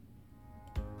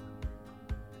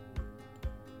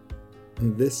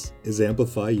This is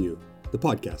Amplify You, the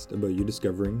podcast about you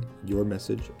discovering your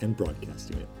message and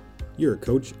broadcasting it. You're a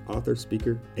coach, author,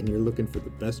 speaker, and you're looking for the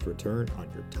best return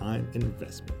on your time and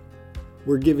investment.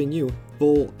 We're giving you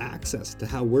full access to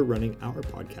how we're running our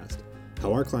podcast,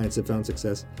 how our clients have found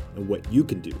success, and what you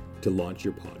can do to launch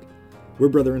your pod. We're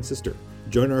brother and sister.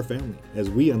 Join our family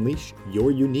as we unleash your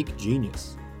unique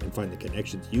genius and find the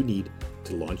connections you need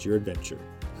to launch your adventure.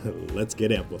 Let's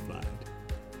get amplified.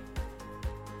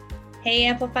 Hey,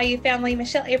 Amplify You family,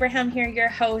 Michelle Abraham here, your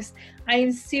host. I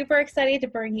am super excited to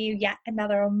bring you yet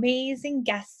another amazing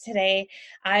guest today.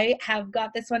 I have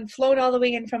got this one flown all the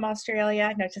way in from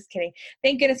Australia. No, just kidding.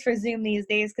 Thank goodness for Zoom these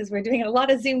days because we're doing a lot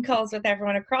of Zoom calls with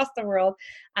everyone across the world.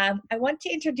 I want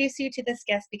to introduce you to this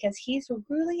guest because he's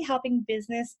really helping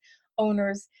business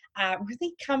owners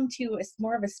really come to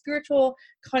more of a spiritual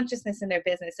consciousness in their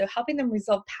business. So helping them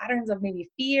resolve patterns of maybe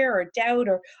fear or doubt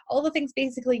or all the things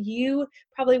basically you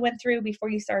probably went through before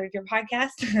you started your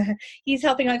podcast. He's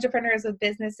helping entrepreneurs with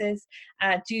businesses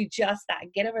do just that,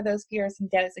 get over those fears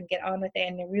and doubts and get on with it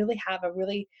and really have a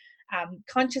really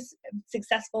conscious,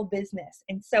 successful business.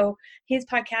 And so his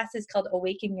podcast is called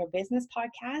Awaken Your Business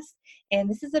Podcast. And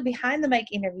this is a behind the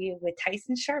mic interview with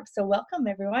Tyson Sharpe. So welcome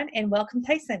everyone and welcome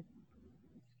Tyson.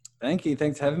 Thank you.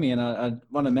 Thanks for having me. And I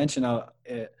want to mention I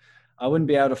wouldn't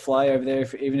be able to fly over there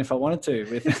even if I wanted to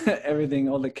with everything,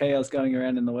 all the chaos going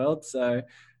around in the world. So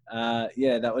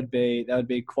that would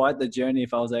be quite the journey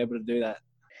if I was able to do that.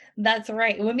 That's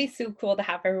right. It would be so cool to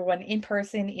have everyone in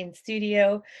person in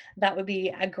studio. That would be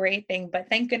a great thing. But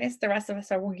thank goodness the rest of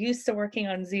us are used to working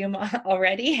on Zoom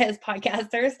already as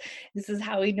podcasters. This is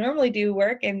how we normally do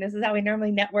work and this is how we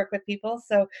normally network with people.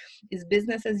 So it's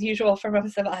business as usual for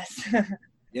most of us.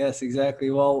 Yes,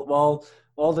 exactly. Well,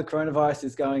 while the coronavirus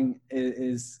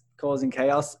is causing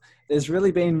chaos, there's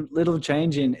really been little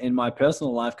change in my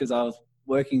personal life because I was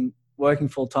working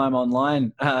full time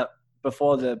online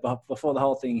before the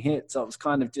whole thing hit. So it was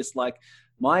kind of just like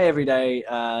my everyday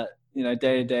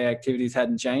day-to-day activities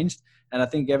hadn't changed, and I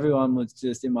think everyone was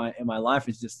just in my life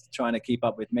is just trying to keep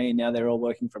up with me. Now they're all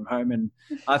working from home, and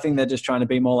I think they're just trying to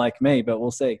be more like me. But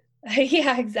we'll see.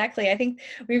 Yeah, exactly. I think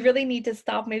we really need to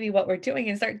stop maybe what we're doing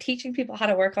and start teaching people how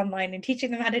to work online and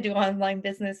teaching them how to do online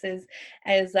businesses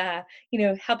as,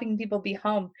 helping people be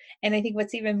home. And I think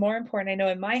what's even more important, I know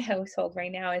in my household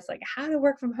right now is like how to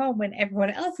work from home when everyone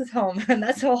else is home. And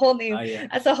that's a whole new,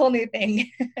 that's a whole new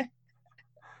thing.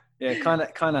 Yeah,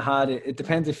 kind of hard. It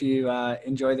depends if you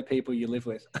enjoy the people you live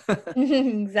with.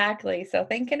 Exactly. So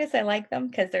thank goodness I like them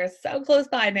because they're so close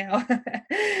by now.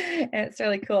 And it's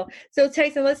really cool. So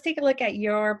Tyson, let's take a look at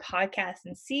your podcast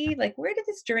and see where did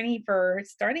this journey for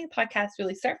starting a podcast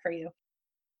really start for you?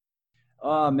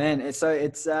 Oh man, it's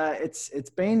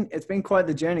been quite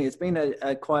the journey. It's been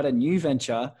quite a new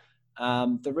venture.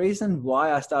 The reason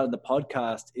why I started the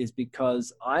podcast is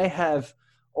because I have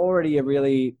already a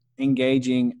really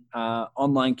engaging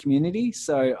online community.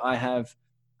 So I have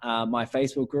my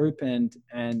Facebook group and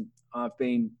I've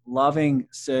been loving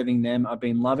serving them. I've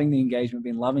been loving the engagement,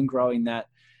 been loving growing that.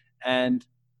 And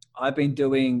I've been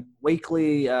doing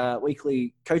weekly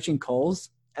coaching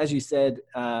calls. As you said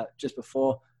just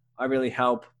before, I really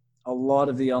help a lot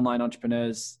of the online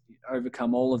entrepreneurs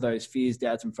overcome all of those fears,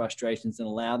 doubts, and frustrations and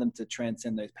allow them to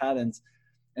transcend those patterns.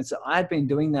 And so I'd been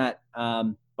doing that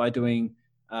by doing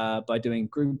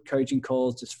group coaching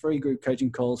calls, just free group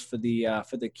coaching calls for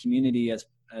the community as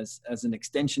an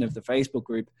extension of the Facebook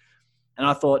group. And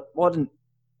I thought, what an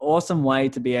awesome way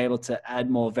to be able to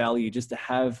add more value, just to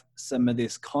have some of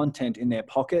this content in their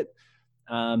pocket,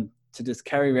 to just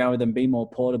carry around with them, be more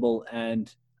portable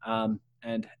and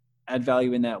add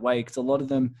value in that way. Because a lot of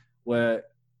them were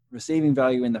receiving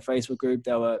value in the Facebook group.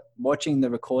 They were watching the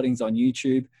recordings on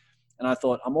YouTube. And I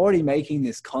thought, I'm already making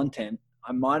this content.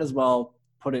 I might as well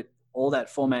put all that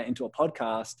format into a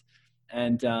podcast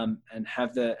and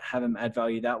have them add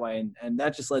value that way. And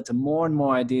that just led to more and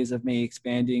more ideas of me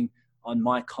expanding on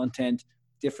my content,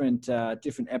 different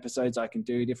episodes I can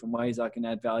do, different ways I can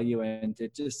add value. And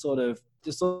it just sort of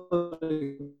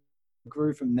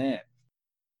grew from there.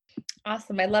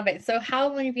 Awesome. I love it. So how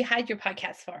long have you had your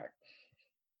podcast for?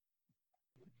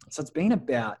 So it's been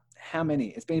about how many?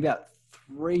 It's been about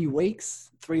 3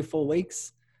 or 4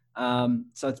 weeks. So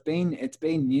it's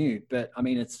been new, but I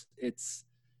mean, it's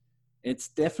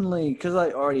definitely, because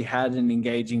I already had an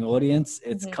engaging audience.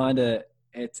 It's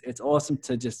it's awesome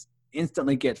to just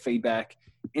instantly get feedback,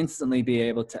 instantly be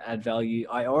able to add value.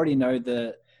 I already know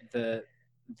the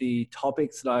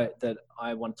topics that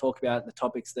I want to talk about, the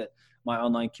topics that my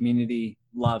online community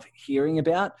love hearing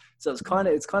about. So it's kind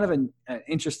of an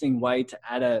interesting way to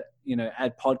add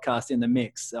podcast in the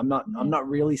mix. I'm not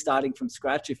really starting from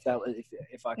scratch, if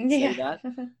I can say that.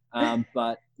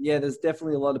 But yeah, there's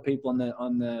definitely a lot of people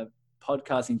on the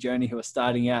podcasting journey who are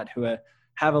starting out, who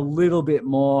have a little bit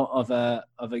more of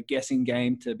a guessing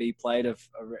game to be played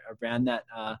around that,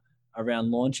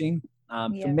 around launching.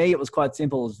 For me, it was quite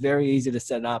simple. It was very easy to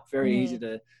set up, very easy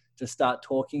to start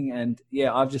talking. And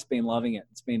yeah, I've just been loving it.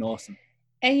 It's been awesome.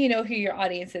 And you know who your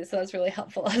audience is, so that's really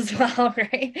helpful as well,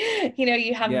 right?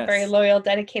 You have a very Yes. loyal,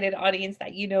 dedicated audience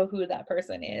that you know who that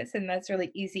person is, and that's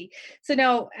really easy. So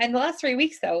now, in the last 3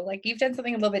 weeks, though, like you've done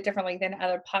something a little bit differently than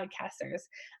other podcasters.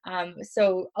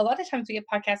 So a lot of times we get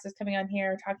podcasters coming on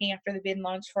here talking after they've been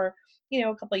launched for,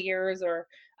 a couple of years or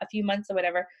a few months or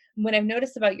whatever. What I've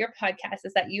noticed about your podcast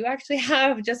is that you actually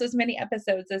have just as many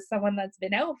episodes as someone that's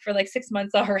been out for like 6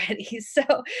 months already. So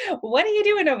what are you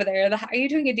doing over there? Are you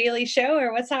doing a daily show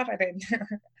or what's happening?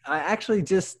 I actually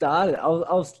just started. I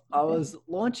was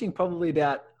launching probably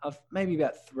maybe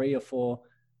about 3 or 4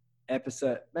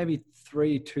 episodes, maybe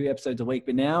 2 episodes a week.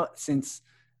 But now, since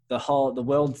the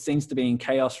world seems to be in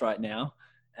chaos right now,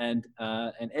 and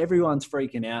everyone's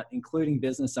freaking out, including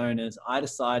business owners, I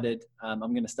decided I'm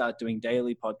going to start doing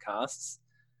daily podcasts,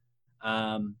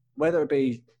 whether it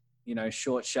be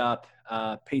short, sharp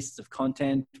pieces of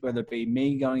content, whether it be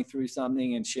me going through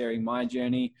something and sharing my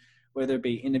journey, whether it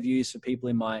be interviews for people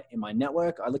in my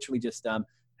network. I literally just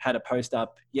had a post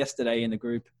up yesterday in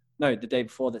the day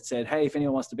before, that said, hey, if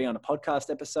anyone wants to be on a podcast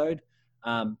episode,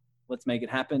 let's make it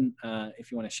happen.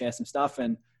 If you want to share some stuff.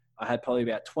 And I had probably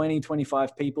about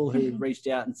 25 people who reached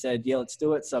out and said, yeah, let's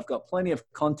do it. So I've got plenty of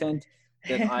content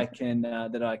that I can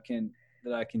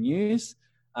use.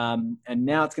 And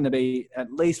now it's going to be,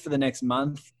 at least for the next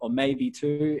month or maybe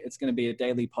 2, it's going to be a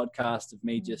daily podcast of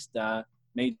me just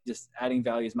adding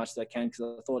value as much as I can,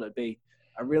 because I thought it'd be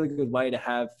a really good way to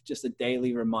have just a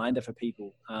daily reminder for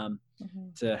people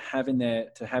to have in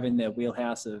their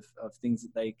wheelhouse of things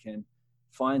that they can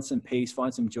find some peace,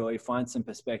 find some joy, find some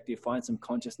perspective, find some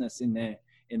consciousness in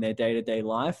their day-to-day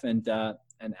life, and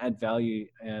add value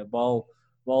while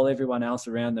everyone else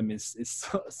around them is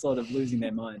sort of losing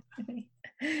their mind.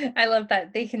 I love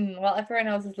that while everyone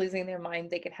else is losing their mind,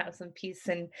 they can have some peace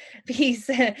and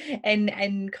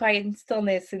quiet and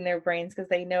stillness in their brains, because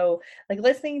they know, like,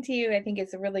 listening to you, I think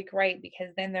is really great,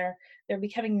 because then they're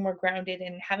becoming more grounded,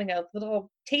 and having a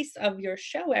little taste of your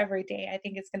show every day, I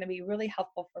think it's going to be really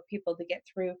helpful for people to get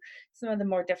through some of the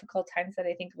more difficult times that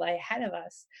I think lie ahead of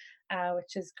us,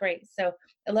 which is great. So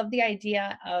I love the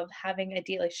idea of having a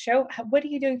daily show. What are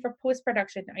you doing for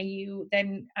post-production? Are you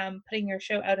then putting your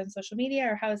show out on social media,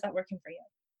 or how is that working for you?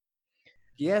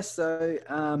 Yes. So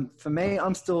for me,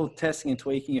 I'm still testing and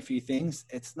tweaking a few things.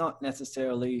 It's not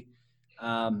necessarily,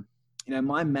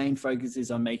 my main focus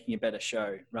is on making a better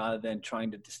show rather than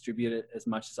trying to distribute it as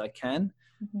much as I can.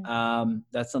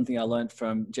 That's something I learned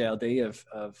from JLD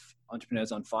of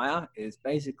Entrepreneurs on Fire, is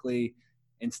basically,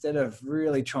 instead of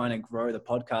really trying to grow the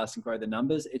podcast and grow the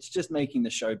numbers, it's just making the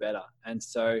show better. And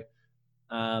so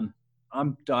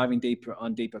I'm diving deeper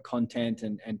content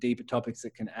and deeper topics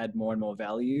that can add more and more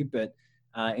value. But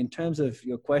in terms of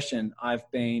your question, I've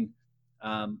been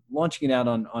launching it out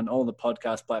on all the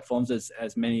podcast platforms,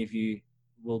 as many of you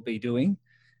will be doing.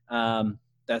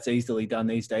 That's easily done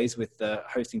these days with the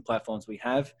hosting platforms we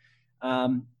have.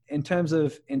 In terms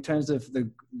of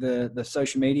the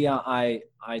social media, I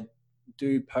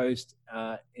do post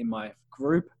in my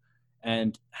group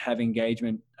and have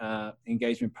engagement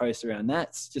posts around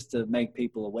that, just to make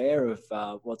people aware of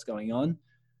what's going on,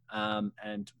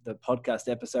 and the podcast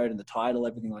episode and the title,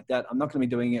 everything like that. I'm not going to be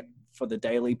doing it for the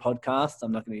daily podcast.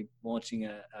 I'm not going to be launching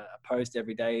a post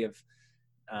every day of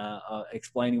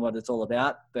explaining what it's all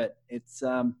about. But it's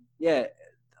I'm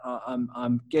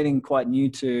getting quite new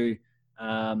to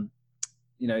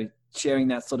sharing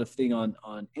that sort of thing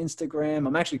on Instagram.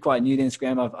 I'm actually quite new to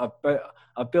Instagram.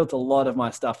 I've built a lot of my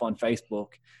stuff on Facebook,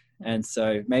 and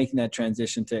so making that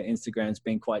transition to Instagram has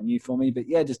been quite new for me. But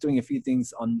yeah, just doing a few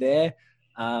things on there.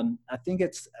 I think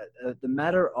it's the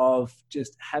matter of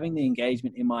just having the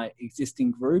engagement in my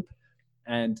existing group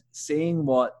and seeing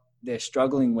what they're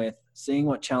struggling with, seeing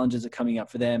what challenges are coming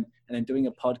up for them, and then doing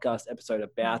a podcast episode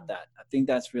about that. I think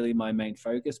that's really my main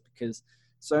focus, because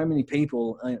so many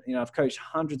people, I've coached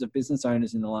hundreds of business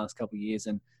owners in the last couple of years,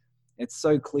 and it's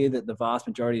so clear that the vast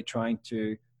majority are trying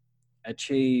to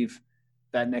achieve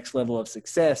that next level of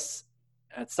success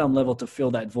at some level to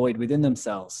fill that void within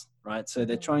themselves, right? So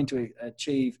they're trying to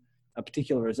achieve a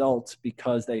particular result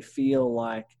because they feel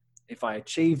like, if I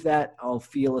achieve that, I'll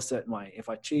feel a certain way. If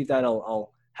I achieve that,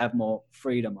 I'll have more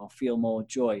freedom. I'll feel more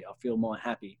joy. I'll feel more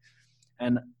happy.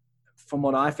 And from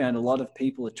what I found, a lot of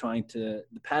people are the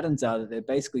patterns are that they're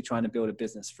basically trying to build a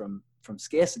business from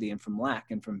scarcity and from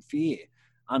lack and from fear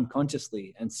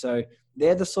unconsciously. And so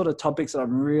they're the sort of topics that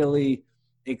I'm really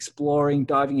exploring,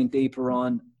 diving in deeper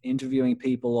on, interviewing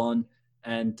people on,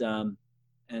 and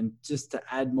just to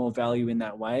add more value in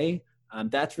that way.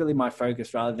 That's really my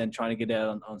focus, rather than trying to get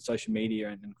out on social media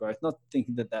and growth. Not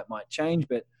thinking that might change,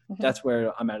 but that's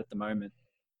where I'm at the moment.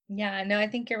 Yeah, no, I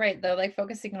think you're right though. Like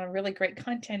focusing on really great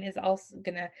content is also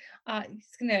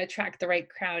it's gonna attract the right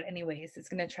crowd anyways. It's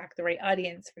gonna attract the right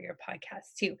audience for your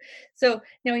podcast too. So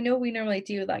now I know we normally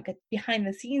do like a behind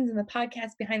the scenes in the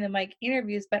podcast, behind the mic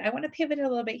interviews, but I want to pivot a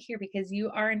little bit here because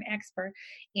you are an expert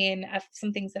in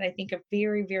some things that I think are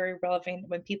very, very relevant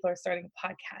when people are starting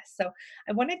podcasts. So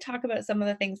I want to talk about some of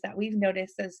the things that we've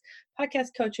noticed as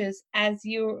podcast coaches as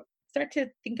you start to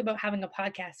think about having a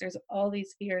podcast. There's all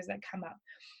these fears that come up.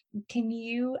 Can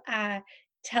you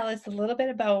tell us a little bit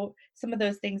about some of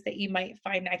those things that you might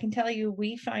find? I can tell you,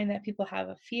 we find that people have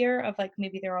a fear of like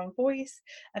maybe their own voice,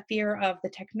 a fear of the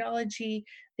technology.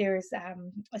 There's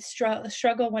a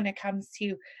struggle when it comes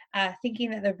to thinking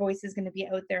that their voice is going to be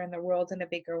out there in the world in a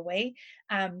bigger way.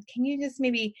 Can you just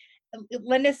maybe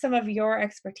lend us some of your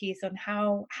expertise on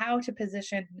how to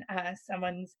position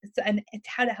someone's and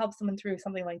how to help someone through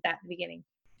something like that in the beginning?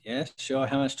 Yeah, sure.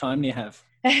 How much time do you have?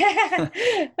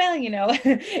 Well, in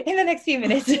the next few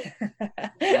minutes.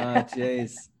 Oh,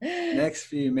 geez. Next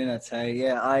few minutes, hey?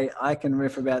 Yeah, I can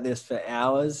riff about this for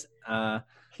hours.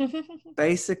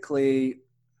 Basically,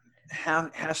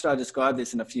 how should I describe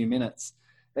this in a few minutes?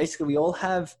 Basically, we all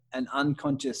have an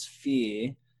unconscious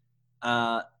fear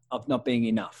of not being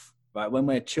enough, right? When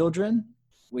we're children,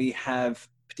 we have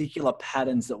particular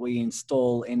patterns that we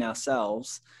install in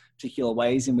ourselves, particular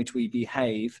ways in which we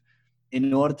behave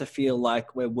in order to feel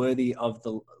like we're worthy of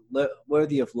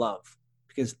love.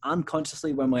 Because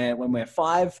unconsciously, when we're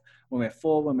 5, when we're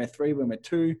 4, when we're 3, when we're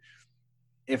 2,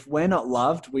 if we're not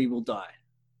loved, we will die,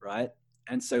 right?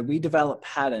 And so we develop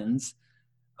patterns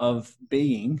of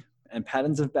being and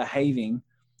patterns of behaving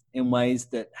in ways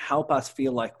that help us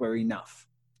feel like we're enough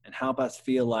and help us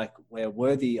feel like we're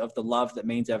worthy of the love that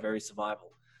means our very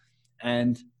survival.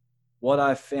 And what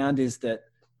I've found is that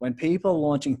when people are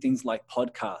launching things like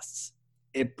podcasts,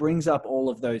 it brings up all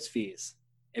of those fears.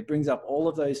 It brings up all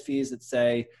of those fears that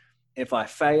say, if I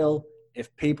fail,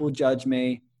 if people judge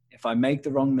me, if I make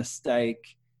the wrong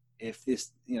mistake, if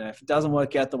this, if it doesn't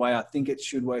work out the way I think it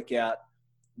should work out,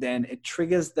 then it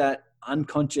triggers that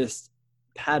unconscious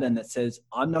pattern that says,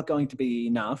 I'm not going to be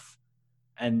enough,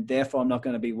 and therefore I'm not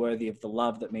going to be worthy of the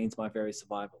love that means my very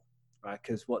survival, right?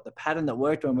 Because what the pattern that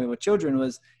worked when we were children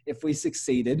was, if we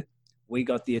succeeded, we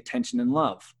got the attention and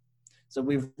love. So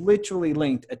we've literally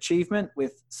linked achievement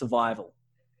with survival.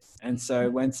 And so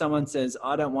when someone says,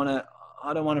 I don't want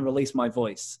to release my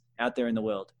voice out there in the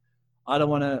world, I don't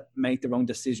want to make the wrong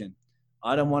decision,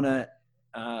 I don't want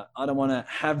to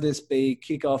have this be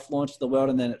kickoff, launch to the world,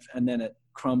 and then it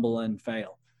crumble and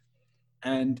fail.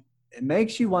 And it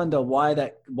makes you wonder why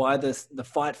the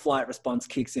fight flight response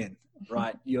kicks in,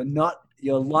 right?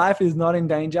 Your life is not in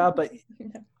danger, but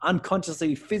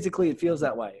unconsciously, physically, it feels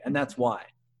that way. And that's why,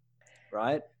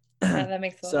 right? Yeah, that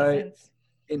makes a lot of sense.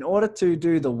 In order to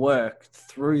do the work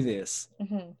through this,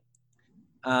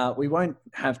 we won't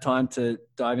have time to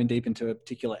dive in deep into a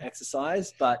particular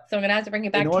exercise, but so I'm gonna have to bring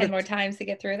you back 10 more times to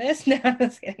get through this. No, I'm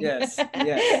just kidding. Yes.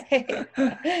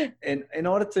 In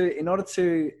order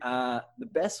to the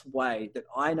best way that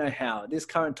I know how, this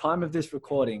current time of this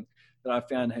recording that I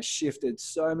found has shifted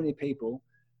so many people,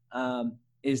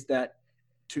 is that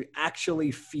to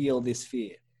actually feel this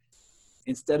fear,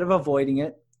 instead of avoiding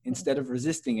it, instead of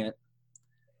resisting it.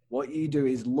 What you do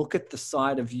is look at the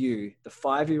side of you, the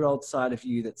 5-year-old side of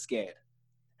you that's scared,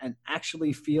 and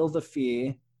actually feel the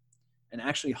fear and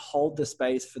actually hold the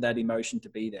space for that emotion to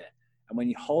be there. And when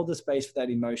you hold the space for that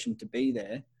emotion to be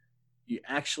there, you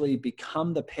actually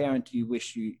become the parent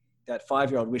that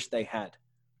 5-year-old wished they had.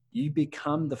 You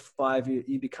become that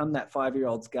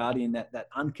 5-year-old's guardian, that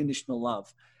unconditional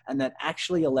love. And that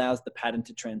actually allows the pattern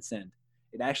to transcend.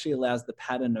 It actually allows the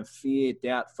pattern of fear,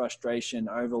 doubt, frustration,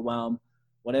 overwhelm,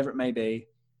 whatever it may be,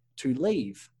 to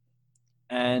leave.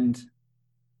 And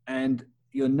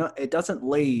it doesn't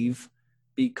leave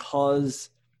because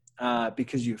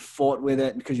you've fought with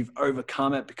it, because you've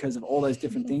overcome it, because of all those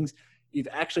different things. You've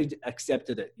actually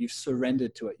accepted it. You've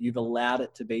surrendered to it. You've allowed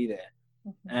it to be there.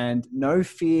 And no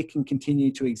fear can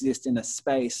continue to exist in a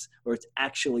space where it's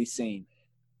actually seen.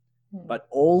 But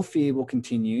all fear will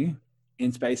continue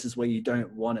in spaces where you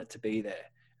don't want it to be there.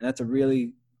 And that's a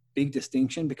really big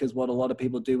distinction, because what a lot of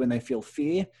people do when they feel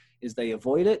fear is they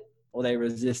avoid it or they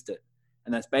resist it.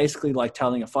 And that's basically like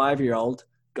telling a 5-year-old,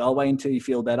 go away until you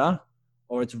feel better,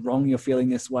 or it's wrong, you're feeling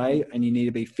this way and you need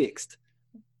to be fixed.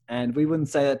 And we wouldn't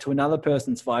say that to another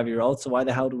person's 5-year-old. So why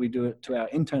the hell do we do it to our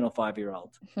internal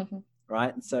 5-year-old?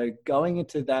 Right? And so going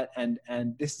into that, and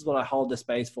this is what I hold the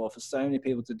space for so many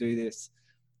people to do this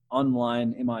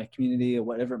online in my community or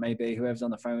whatever it may be, whoever's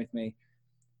on the phone with me,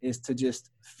 is to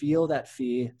just feel that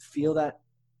fear, feel that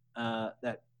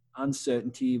that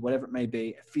uncertainty, whatever it may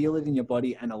be, feel it in your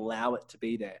body and allow it to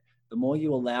be there. The more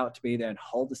you allow it to be there and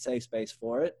hold the safe space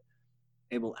for it,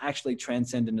 it will actually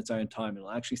transcend in its own time.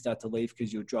 It'll actually start to leave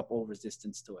because you'll drop all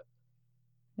resistance to it.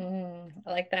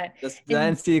 I like that. Does that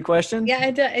answer your question? Yeah,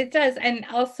 it does. And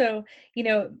also,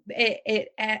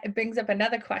 it brings up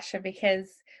another question, because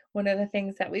one of the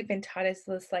things that we've been taught is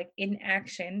this, like, in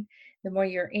action. The more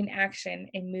you're in action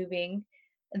and moving,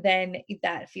 then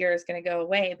that fear is going to go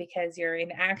away because you're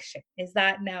in action. Is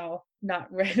that now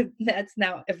that's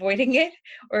now avoiding it?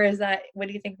 Or is that, what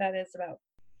do you think that is about?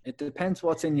 It depends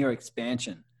what's in your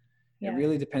expansion. Yeah. It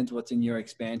really depends what's in your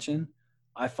expansion.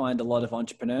 I find a lot of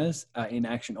entrepreneurs are in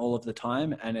action all of the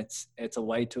time, and it's a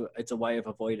way of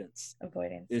avoidance.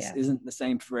 This isn't the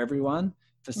same for everyone.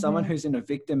 For someone who's in a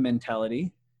victim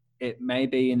mentality, it may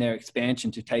be in their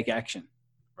expansion to take action,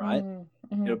 right?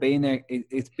 It'll be in their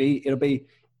it'll be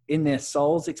in their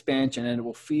soul's expansion, and it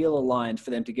will feel aligned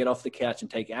for them to get off the couch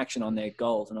and take action on their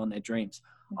goals and on their dreams.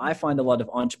 I find a lot of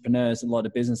entrepreneurs, a lot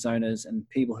of business owners, and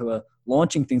people who are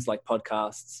launching things like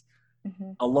podcasts,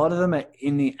 a lot of them are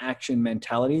in the action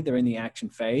mentality. They're in the action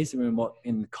phase. They're in what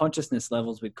in consciousness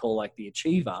levels we'd call like the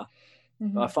achiever.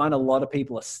 But I find a lot of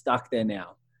people are stuck there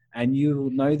now. And you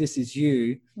will know this is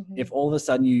you if all of a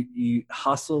sudden you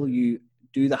hustle, you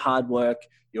do the hard work,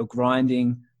 you're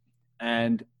grinding,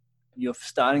 and you're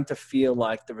starting to feel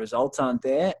like the results aren't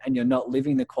there and you're not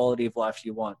living the quality of life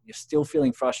you want. You're still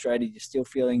feeling frustrated. You're still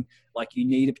feeling like you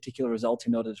need a particular result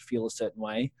in order to feel a certain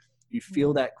way. You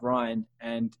feel that grind,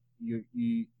 and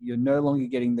you're no longer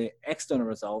getting the external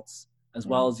results as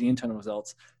well as the internal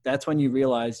results. That's when you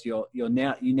realize you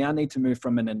now need to move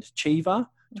from an achiever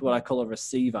to what I call a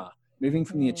receiver. Moving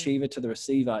from the achiever to the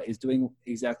receiver is doing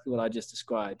exactly what I just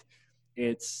described.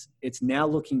 It's now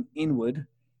looking inward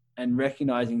and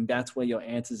recognizing that's where your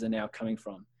answers are now coming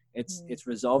from. It's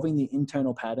resolving the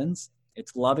internal patterns.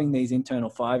 It's loving these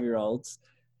internal 5-year-olds,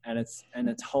 and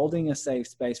it's holding a safe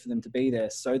space for them to be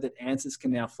there so that answers can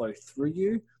now flow through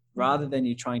you rather than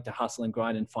you trying to hustle and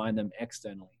grind and find them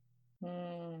externally.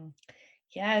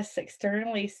 Yes,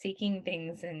 externally seeking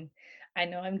things, and I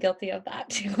know I'm guilty of that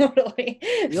totally.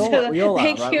 We all are, right?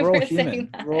 We're all human.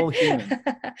 We're all human.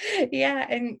 Yeah,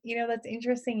 and that's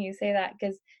interesting you say that,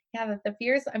 because the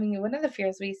fears, I mean, one of the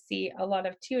fears we see a lot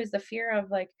of too is the fear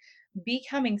of like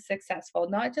becoming successful,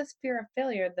 not just fear of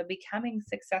failure, the becoming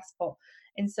successful.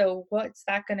 And so what's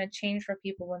that going to change for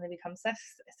people when they become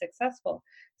successful?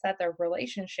 It's that their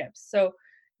relationships. So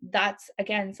that's,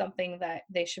 again, something that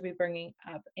they should be bringing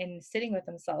up and sitting with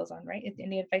themselves on, right?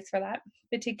 Any advice for that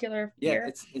particular fear?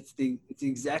 Yeah, it's the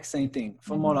exact same thing.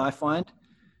 From what I find,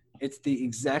 it's the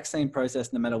exact same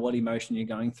process no matter what emotion you're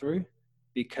going through,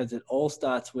 because it all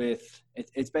starts with,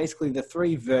 it's basically the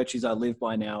 3 virtues I live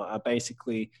by now are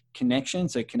basically connection.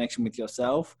 So connection with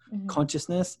yourself,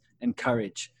 consciousness, and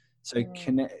courage. So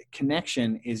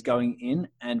connection is going in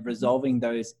and resolving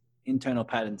those internal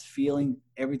patterns, feeling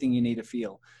everything you need to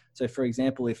feel. So for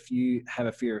example, if you have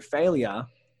a fear of failure,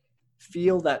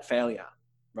 feel that failure,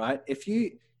 right? If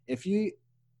you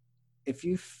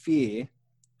fear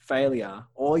failure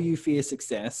or you fear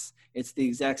success, it's the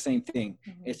exact same thing.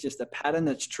 It's just a pattern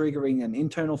that's triggering an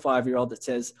internal 5-year-old that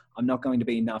says, I'm not going to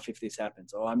be enough if this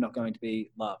happens, or I'm not going to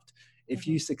be loved. If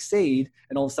you succeed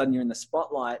and all of a sudden you're in the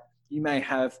spotlight, you may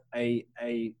have a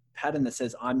pattern that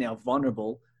says, I'm now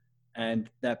vulnerable, and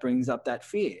that brings up that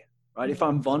fear, right? If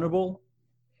I'm vulnerable,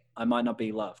 I might not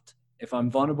be loved. If I'm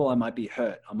vulnerable, I might be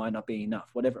hurt. I might not be enough,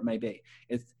 whatever it may be.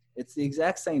 It's the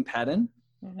exact same pattern,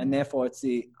 and therefore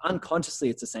unconsciously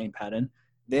it's the same pattern.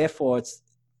 Therefore, it's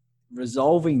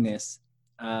resolving this.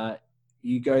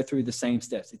 You go through the same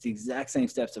steps. It's the exact same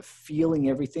steps of feeling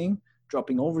everything,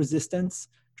 dropping all resistance,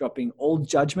 dropping all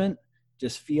judgment,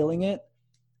 just feeling it,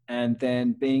 and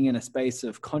then being in a space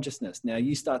of consciousness. Now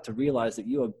you start to realize that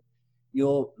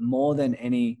you're more than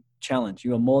any challenge.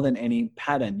 You are more than any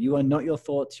pattern. You are not your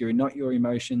thoughts. You're not your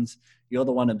emotions. You're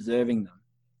the one observing them,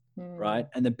 right?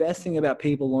 And the best thing about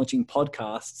people launching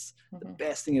podcasts, the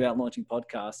best thing about launching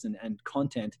podcasts and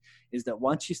content is that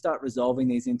once you start resolving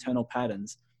these internal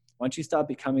patterns, once you start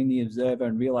becoming the observer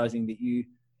and realizing that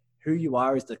who you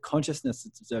are is the consciousness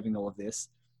that's observing all of this,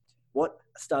 what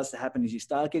starts to happen is you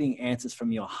start getting answers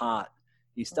from your heart.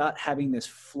 You start having this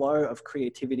flow of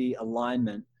creativity,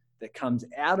 alignment that comes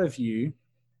out of you.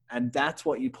 And that's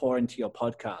what you pour into your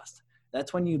podcast.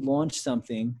 That's when you launch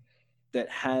something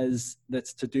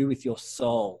that's to do with your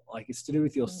soul. Like it's to do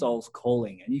with your soul's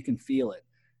calling, and you can feel it.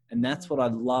 And that's what I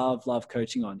love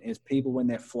coaching on, is people when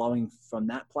they're flowing from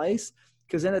that place,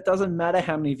 because then it doesn't matter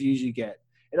how many views you get.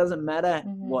 It doesn't matter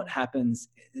what happens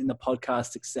in the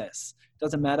podcast success. It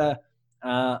doesn't matter,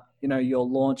 your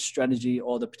launch strategy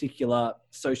or the particular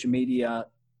social media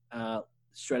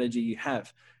strategy you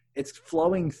have. It's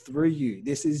flowing through you.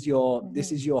 This is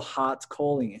your heart's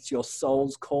calling. It's your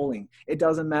soul's calling. It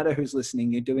doesn't matter who's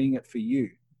listening. You're doing it for you,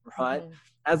 right?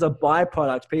 As a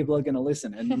byproduct, people are going to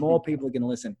listen, and more people are going to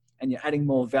listen, and you're adding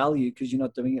more value because you're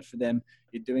not doing it for them.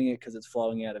 You're doing it because it's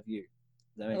flowing out of you.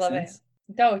 Does that make sense?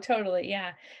 It. No, totally.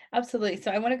 Yeah, absolutely.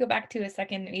 So I want to go back to a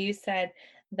second. You said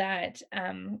that,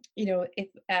 if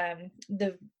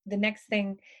the next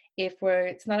thing,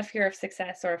 it's not a fear of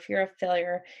success or a fear of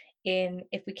failure,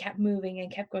 if we kept moving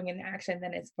and kept going into action,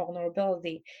 then it's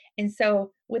vulnerability. And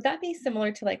so would that be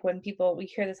similar to like when we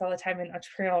hear this all the time in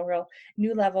entrepreneurial world,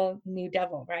 new level, new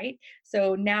devil, right?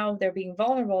 So now they're being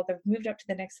vulnerable. They've moved up to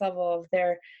the next level of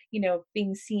their,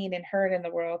 being seen and heard in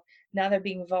the world. Now they're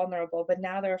being vulnerable, but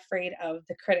now they're afraid of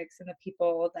the critics and the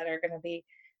people that are going to be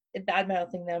bad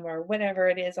mouthing them or whatever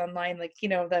it is online, like,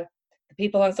 the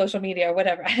people on social media or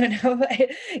whatever. I don't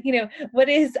know. What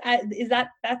is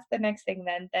that's the next thing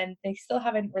then they still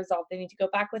haven't resolved. They need to go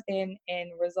back within and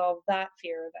resolve that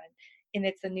fear then. And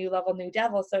it's a new level, new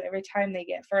devil. So every time they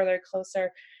get further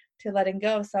closer to letting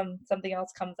go, something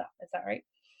else comes up. Is that right?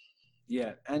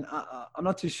 Yeah. And I'm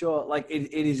not too sure, like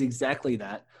it is exactly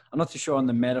that. I'm not too sure on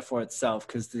the metaphor itself,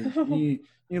 because the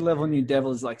new level, new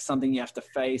devil is like something you have to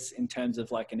face in terms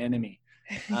of like an enemy.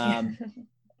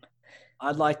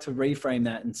 I'd like to reframe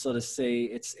that and sort of see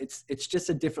it's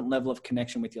just a different level of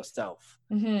connection with yourself.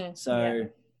 So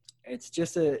it's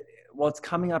just what's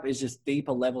coming up is just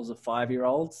deeper levels of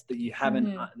 5-year-olds that you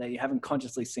haven't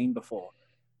consciously seen before.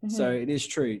 So it is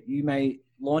true. You may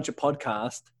launch a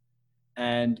podcast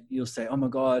and you'll say, "Oh my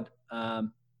God,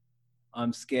 I'm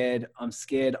scared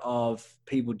of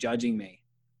people judging me."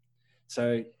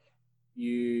 So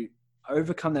you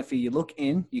overcome that fear. You look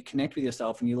in, you connect with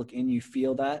yourself, and you look in, you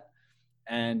feel that.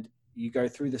 And you go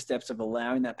through the steps of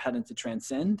allowing that pattern to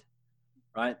transcend,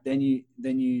 right? Then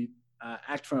you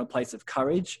act from a place of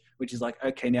courage, which is like,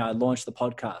 okay, now I launched the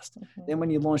podcast. Then when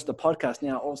you launch the podcast,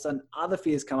 now all of a sudden other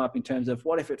fears come up in terms of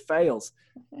what if it fails?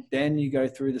 Then you go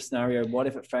through the scenario, what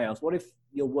if it fails? What if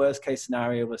your worst case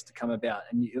scenario was to come about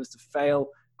and it was to fail,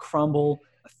 crumble,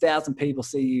 1,000 people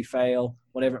see you fail,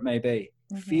 whatever it may be.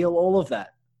 Feel all of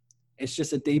that. It's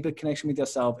just a deeper connection with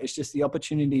yourself. It's just the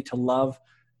opportunity to love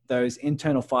those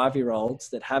internal 5-year-olds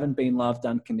that haven't been loved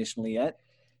unconditionally yet.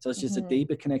 So it's just a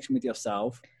deeper connection with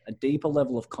yourself, a deeper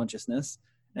level of consciousness,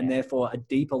 and therefore a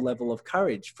deeper level of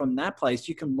courage. From that place,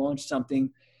 you can launch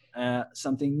something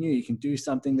new. You can do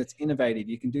something that's innovative.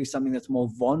 You can do something that's more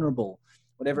vulnerable,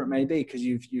 whatever it may be, because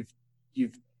you've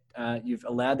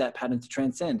allowed that pattern to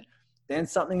transcend. Then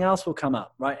something else will come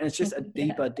up, right? And it's just a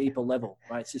deeper level,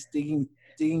 right? It's just digging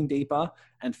deeper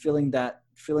and filling that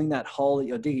hole that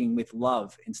you're digging with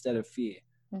love instead of fear.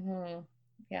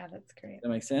 Yeah, that's great. That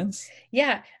makes sense?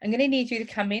 Yeah. I'm going to need you to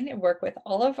come in and work with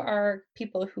all of our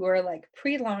people who are like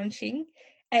pre-launching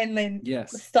and then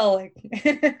stalling.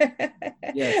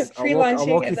 Yes. I'll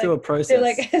walk you through a process.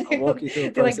 I'll walk you through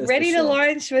a process. They're like ready to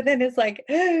launch, but then it's like,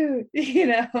 and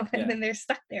then they're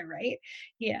stuck there, right?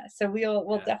 Yeah. So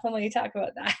we'll definitely talk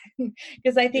about that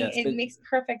because I think it makes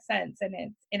perfect sense, and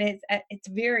it's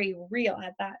very real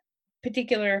at that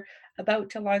particular about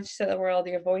to launch to the world,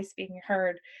 your voice being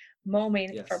heard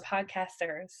moment for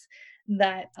podcasters,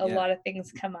 that a lot of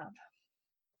things come up.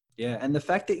 Yeah. And the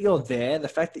fact that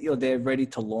you're there ready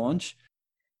to launch,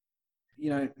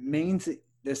 means that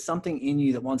there's something in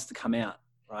you that wants to come out,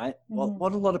 right?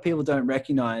 What a lot of people don't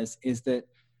recognize is that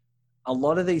a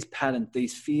lot of these patterns,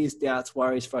 these fears, doubts,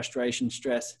 worries, frustration,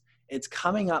 stress, it's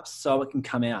coming up so it can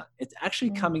come out. It's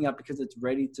actually coming up because it's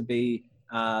ready to be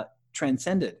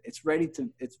transcended. It's ready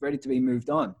to be moved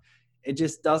on. It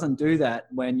just doesn't do that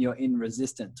when you're in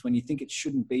resistance, when you think it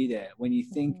shouldn't be there, when you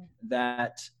think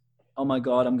that, oh my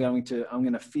God, I'm going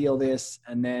to feel this,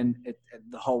 and then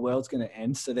the whole world's going to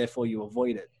end. So therefore you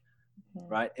avoid it,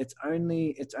 right? It's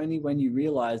only when you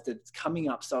realize that it's coming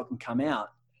up so it can come out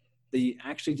that you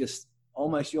actually just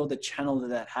almost, you're the channel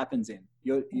that happens in.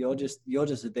 You're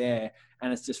just there,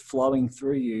 and it's just flowing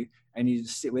through you, and you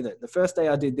just sit with it. The first day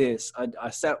I did this,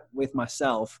 I sat with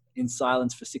myself in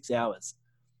silence for 6 hours.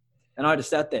 And I just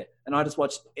sat there and I just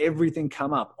watched everything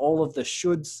come up, all of the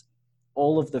shoulds,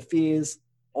 all of the fears,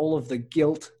 all of the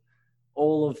guilt,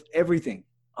 all of everything.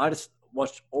 I just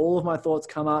watched all of my thoughts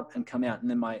come up and come out, and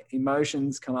then my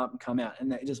emotions come up and come out,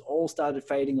 and it just all started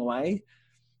fading away.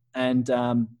 And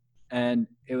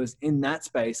it was in that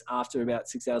space after about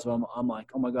 6 hours where I'm like,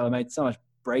 oh my God, I made so much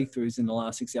breakthroughs in the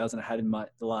last 6 hours than I had in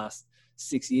the last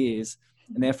 6 years.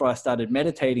 And therefore I started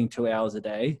meditating 2 hours a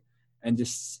day and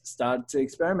just started to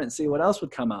experiment and see what else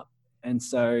would come up. And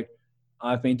so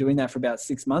I've been doing that for about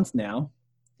 6 months now,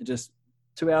 just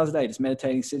 2 hours a day, just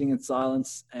meditating, sitting in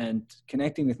silence and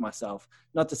connecting with myself.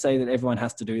 Not to say that everyone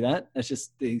has to do that. It's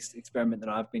just the experiment that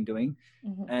I've been doing.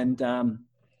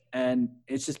 And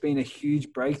it's just been a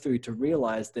huge breakthrough to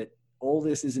realize that all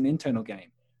this is an internal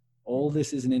game. All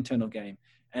this is an internal game.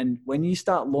 And when you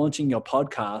start launching your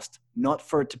podcast, not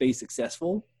for it to be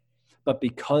successful, but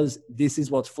because this is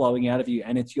what's flowing out of you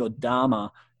and it's your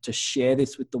dharma to share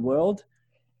this with the world,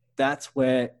 that's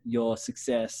where your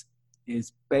success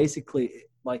is basically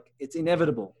like, it's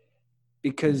inevitable,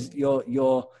 because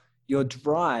your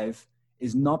drive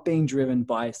is not being driven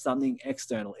by something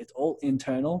external. It's all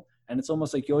internal. And it's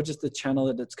almost like you're just the channel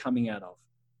that it's coming out of.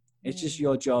 It's just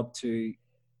your job to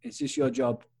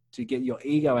get your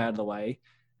ego out of the way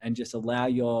and just allow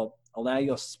your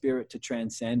spirit to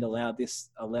transcend, allow this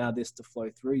to flow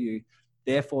through you.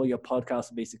 Therefore, your podcast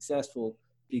will be successful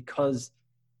because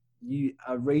you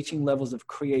are reaching levels of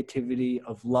creativity,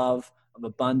 of love, of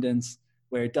abundance,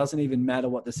 where it doesn't even matter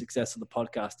what the success of the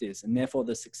podcast is. And therefore,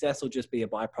 the success will just be a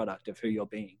byproduct of who you're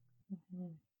being. Mm-hmm.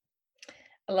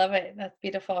 I love it. That's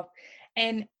beautiful.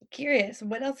 And curious,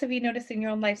 what else have you noticed in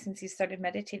your own life since you started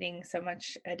meditating so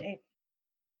much a day?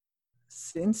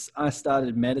 Since I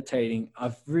started meditating,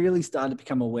 I've really started to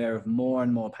become aware of more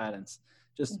and more patterns,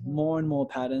 just more and more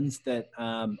patterns that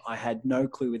I had no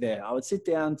clue were there. I would sit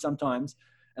down sometimes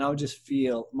and I would just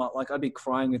feel like I'd be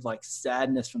crying with like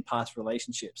sadness from past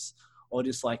relationships, or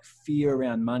just like fear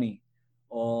around money,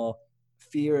 or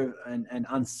fear and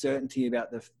uncertainty about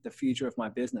the future of my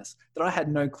business that I had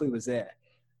no clue was there.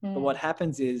 But what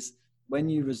happens is when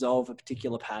you resolve a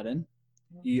particular pattern,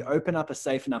 you open up a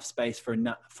safe enough space for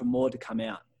more to come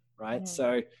out, right?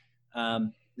 So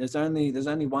there's only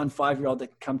one 5-year-old that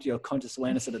can come to your conscious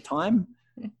awareness at a time,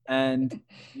 and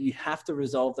you have to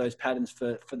resolve those patterns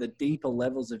for the deeper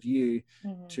levels of you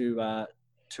to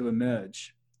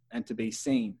emerge and to be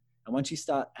seen. And once you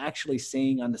start actually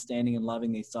seeing, understanding, and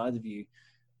loving these sides of you,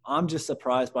 I'm just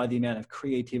surprised by the amount of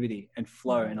creativity and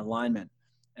flow and alignment.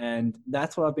 And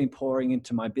that's what I've been pouring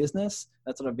into my business.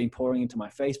 That's what I've been pouring into my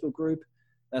Facebook group.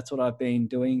 That's what I've been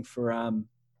doing for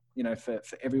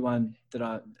everyone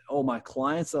all my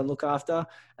clients that I look after.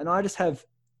 And I just have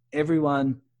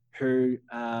everyone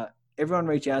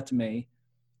reach out to me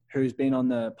who's been on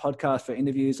the podcast for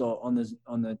interviews or on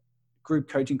the group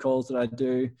coaching calls that I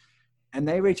do. And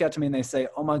they reach out to me and they say,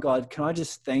 oh my God, can I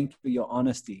just thank you for your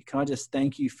honesty? Can I just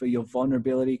thank you for your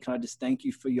vulnerability? Can I just thank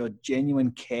you for your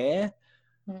genuine care?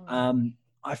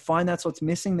 I find that's what's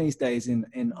missing these days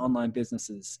in online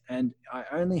businesses. And I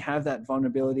only have that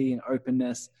vulnerability and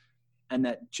openness and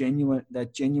that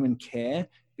genuine care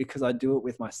because I do it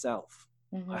with myself.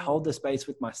 I hold the space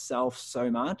with myself so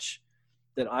much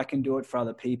that I can do it for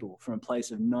other people from a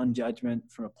place of non-judgment,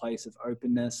 from a place of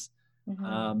openness.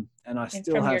 And I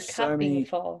still have so many.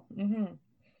 Full.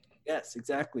 Yes,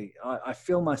 exactly. I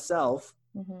feel myself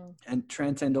and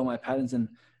transcend all my patterns,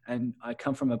 and I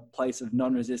come from a place of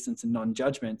non-resistance and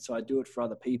non-judgment. So I do it for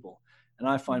other people. And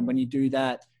I find when you do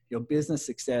that, your business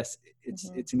success,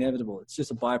 it's inevitable. It's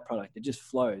just a byproduct. It just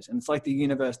flows. And it's like the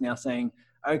universe now saying,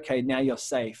 okay, now you're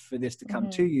safe for this to come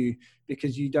to you,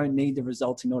 because you don't need the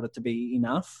results in order to be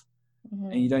enough.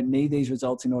 And you don't need these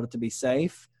results in order to be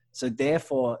safe. So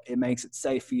therefore, it makes it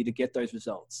safe for you to get those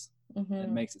results. It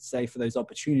makes it safe for those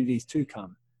opportunities to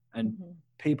come. And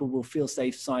people will feel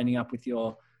safe signing up with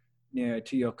to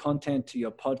your content, to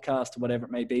your podcast, or whatever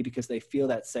it may be, because they feel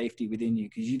that safety within you,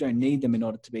 because you don't need them in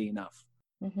order to be enough.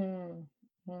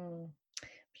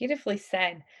 Beautifully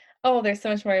said. Oh, there's so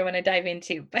much more I want to dive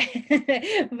into,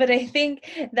 but I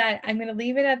think that I'm going to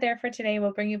leave it out there for today.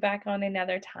 We'll bring you back on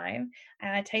another time.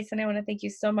 Tyson, I want to thank you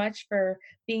so much for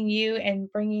being you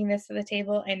and bringing this to the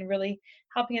table and really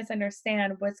helping us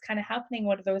understand what's kind of happening.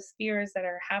 What are those fears that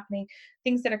are happening,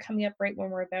 things that are coming up right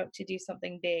when we're about to do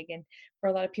something big. And for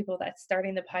a lot of people that's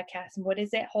starting the podcast, and what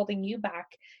is it holding you back?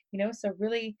 So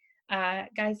really,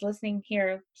 guys listening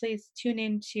here, please tune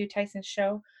in to Tyson's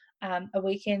show,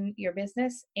 Awaken Your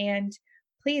Business, and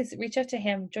please reach out to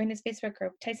him, join his Facebook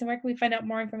group. Tyson, where can we find out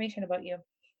more information about you?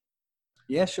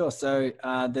 Yeah, sure. So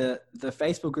the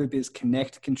Facebook group is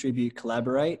Connect, Contribute,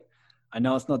 Collaborate. I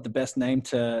know it's not the best name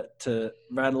to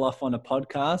rattle off on a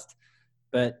podcast,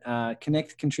 but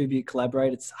Connect, Contribute,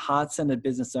 Collaborate. It's heart-centered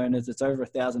business owners. It's over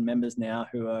 1,000 members now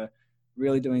who are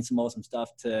really doing some awesome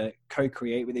stuff to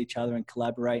co-create with each other and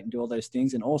collaborate and do all those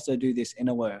things, and also do this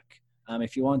inner work.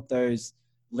 If you want those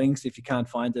links, if you can't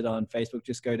find it on Facebook,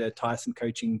 just go to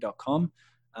tysoncoaching.com.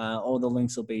 All the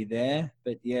links will be there.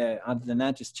 But yeah, other than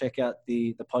that, just check out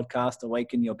the podcast,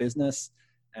 Awaken Your Business.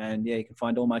 And yeah, you can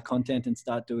find all my content and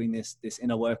start doing this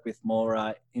inner work with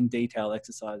more in detail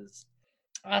exercises.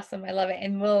 Awesome. I love it.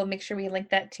 And we'll make sure we link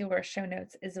that to our show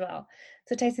notes as well.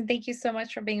 So Tyson, thank you so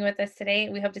much for being with us today.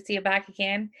 We hope to see you back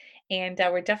again. And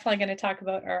we're definitely going to talk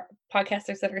about our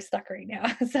podcasters that are stuck right now.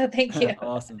 So thank you.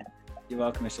 Awesome. You're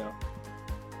welcome, Michelle.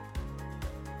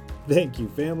 Thank you,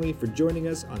 family, for joining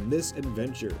us on this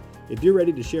adventure. If you're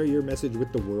ready to share your message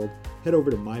with the world, head over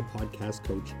to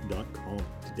mypodcastcoach.com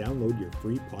to download your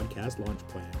free podcast launch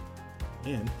plan.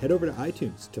 And head over to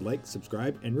iTunes to like,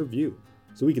 subscribe, and review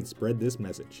so we can spread this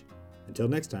message. Until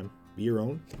next time, be your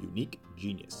own unique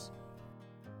genius.